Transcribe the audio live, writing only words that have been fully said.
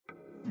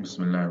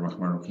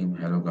Bismillahirrahmanirrahim.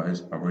 Hello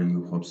guys, how are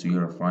you? Hope so you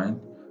are fine.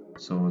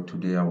 So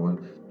today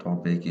our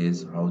topic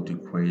is how to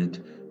create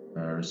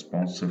a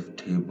responsive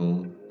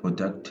table,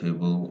 product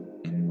table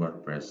in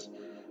WordPress.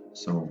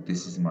 So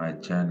this is my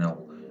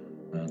channel.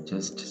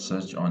 Just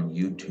search on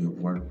YouTube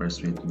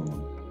WordPress with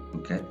Moon. To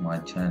get my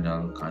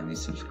channel, kindly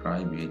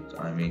subscribe it.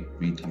 I make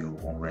video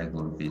on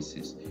regular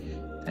basis.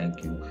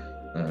 Thank you.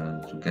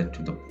 To get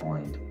to the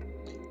point.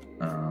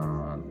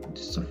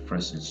 This is a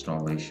fresh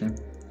installation.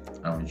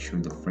 I will show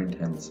the front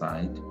hand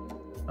side.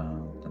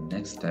 The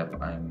next step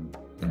I'm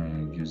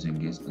using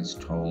is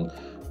install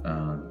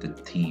the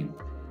theme.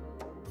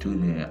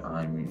 Today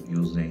I'm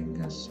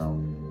using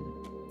some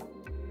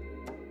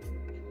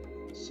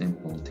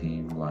simple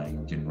theme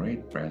like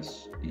generate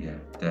press. Yeah,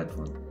 that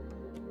one.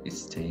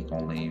 It's take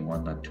only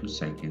 1 or 2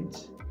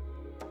 seconds.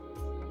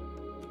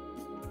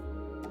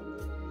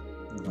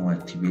 Now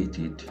activate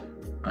it.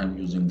 I'm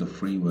using the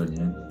free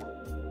version.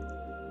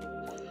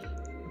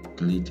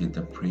 Deleted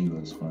the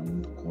previous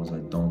one because I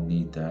don't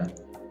need that.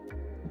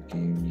 Okay,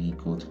 we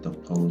go to the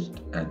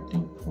post, add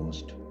new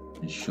post,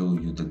 and show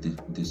you that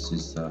this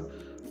is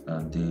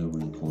there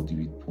we go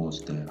to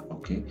post there.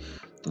 Okay,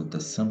 so the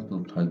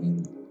simple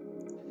plugin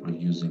for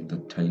using the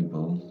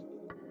table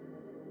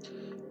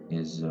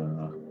is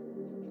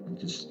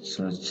just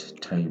search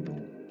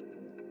table.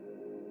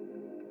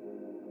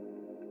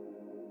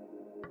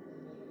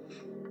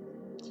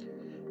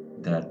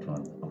 That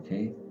one.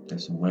 Okay,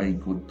 that's a very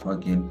good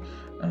plugin.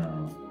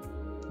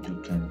 You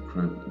can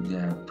create, they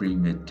have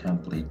pre-made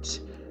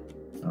templates.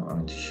 I'm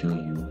going to show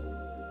you.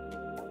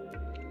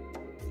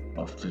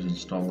 After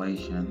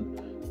installation,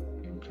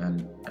 you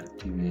can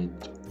activate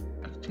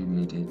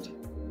it.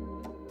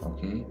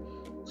 Okay,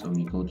 so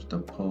we go to the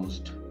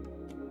post.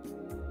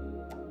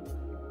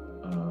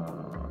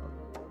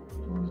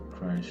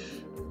 Refresh,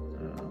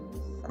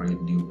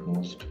 create new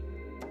post.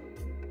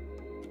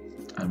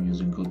 I'm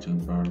using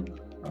Gutenberg.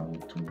 How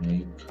to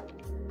make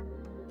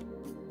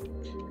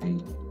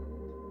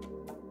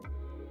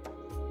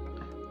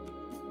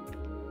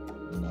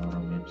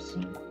Laura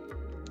Mipson.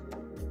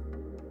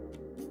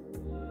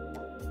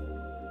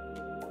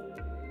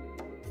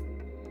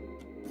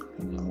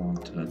 And I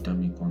want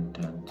dummy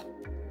content.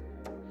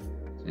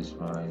 This is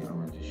why I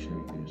want to show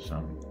you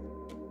some.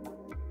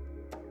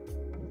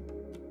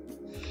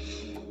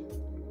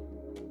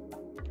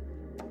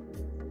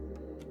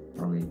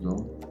 There we go.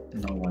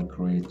 Now I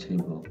create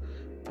table.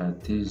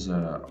 There's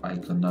a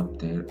icon up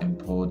there,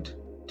 import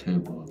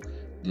table.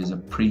 There's a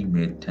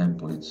pre-made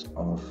templates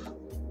of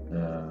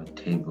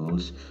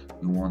tables.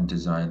 You want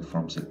design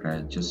from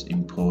scratch, just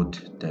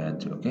import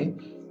that. Okay,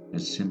 it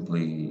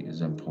simply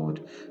is import.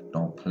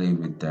 Don't play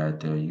with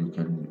that. You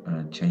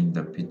can change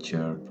the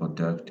picture,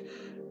 product,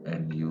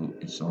 and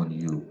it's on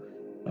you.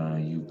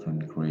 You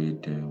can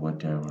create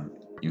whatever.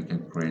 You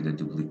can create a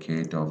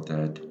duplicate of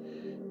that,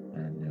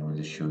 and I want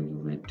to show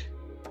you it.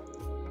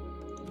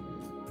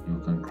 You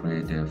can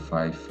create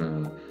 5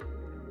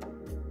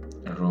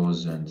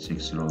 rows and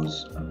 6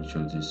 rows. I will show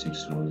you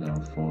 6 rows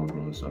and 4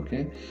 rows.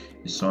 Okay,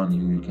 it's on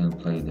you. You can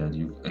play that.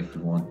 If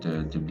you want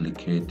a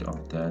duplicate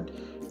of that,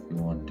 you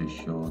want to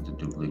show the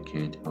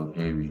duplicate. Oh,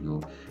 here we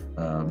go.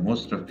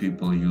 Most of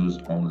people use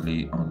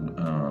only on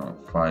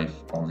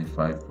 5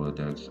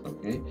 products.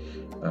 Okay,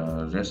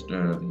 rest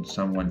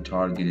someone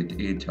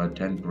targeted 8 or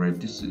 10 bread.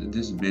 This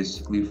is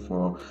basically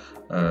for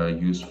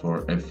use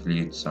for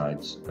affiliate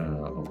sites.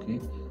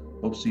 Okay,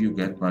 hope so you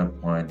get my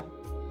point.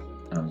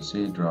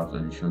 Say draft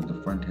and show the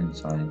front hand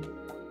side.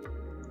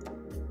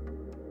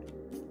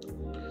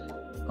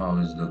 How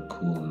is the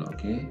cool?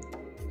 Okay,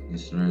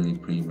 it's really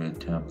pre-made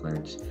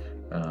templates.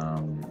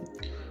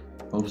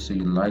 Hope so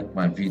you like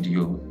my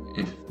video.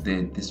 If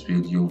this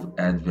video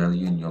add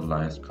value in your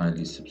life,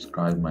 kindly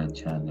subscribe my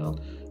channel.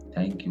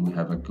 Thank you.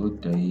 Have a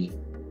good day.